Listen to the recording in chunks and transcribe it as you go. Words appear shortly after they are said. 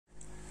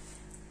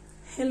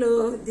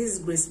Hello, this is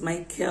Grace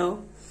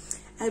Michael.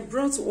 I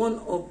brought one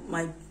of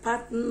my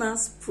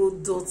partner's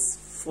products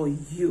for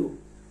you.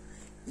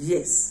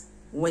 Yes,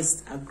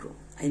 WestAgro.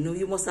 I know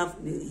you must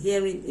have been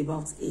hearing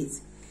about it.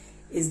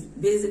 It's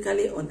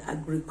basically on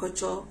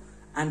agriculture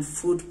and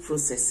food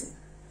processing.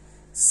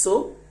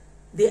 So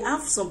they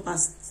have some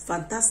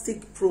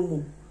fantastic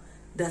promo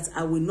that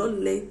I will not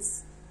let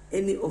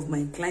any of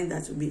my clients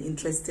that will be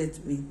interested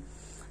with.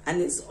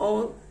 And it's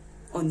all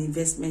on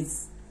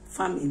investments,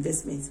 farm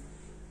investments.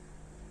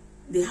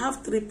 They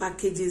have 3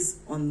 packages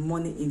on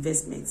money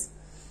investments.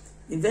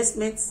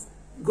 Investments,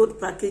 gold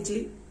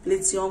packaging,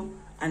 platinum,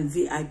 and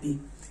VIP.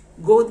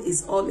 Gold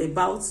is all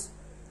about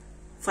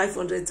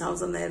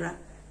 500,000 naira.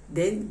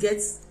 Then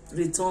gets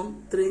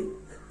return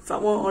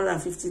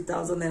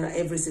 150,000 naira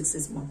every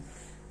 6 months.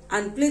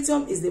 And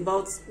platinum is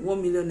about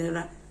 1 million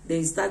naira. Then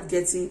you start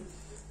getting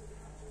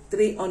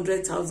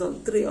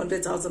 300,000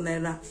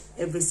 naira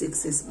every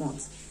 6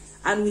 months.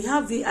 And we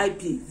have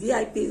VIP.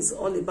 VIP is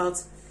all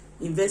about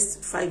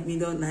invest 5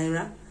 million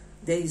naira,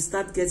 then you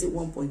start getting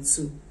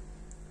 1.2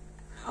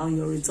 on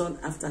your return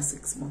after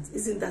 6 months.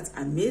 Isn't that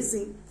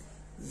amazing?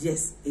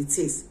 Yes, it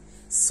is.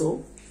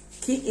 So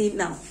key in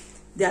now.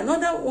 The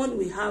another one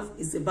we have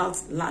is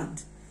about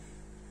land.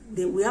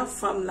 We have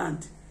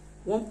farmland.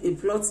 A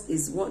plot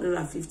is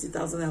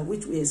 150,000 naira,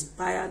 which will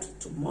expire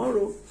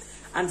tomorrow,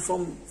 and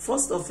from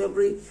 1st of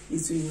February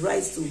it will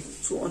rise to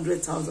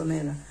 200,000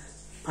 naira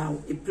per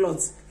a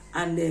plot,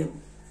 and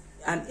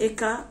an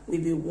acre will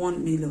be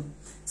 1 million.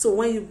 So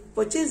when you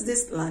purchase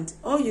this land,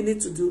 all you need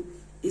to do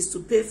is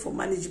to pay for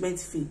management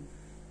fee.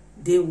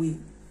 They will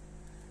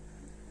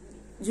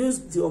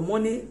use your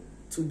money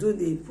to do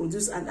the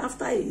produce, and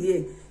after a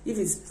year, if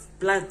it's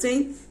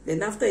plantain,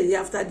 then after a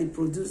year after the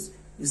produce,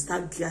 you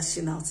start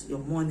cashing out your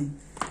money.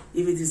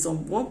 If it is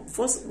on one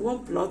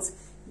plot,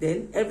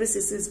 then every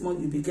 6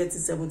 months you'll be getting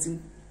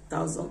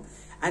 17,000,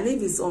 and if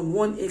it's on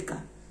 1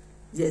 acre,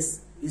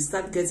 yes, you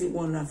start getting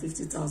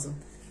 150,000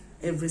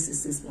 every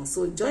 6 months.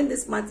 So join the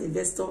smart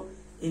investor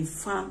in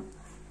farm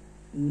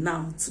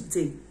now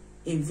today.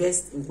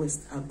 Invest in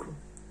WestAgro.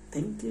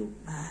 Thank you.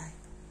 Bye.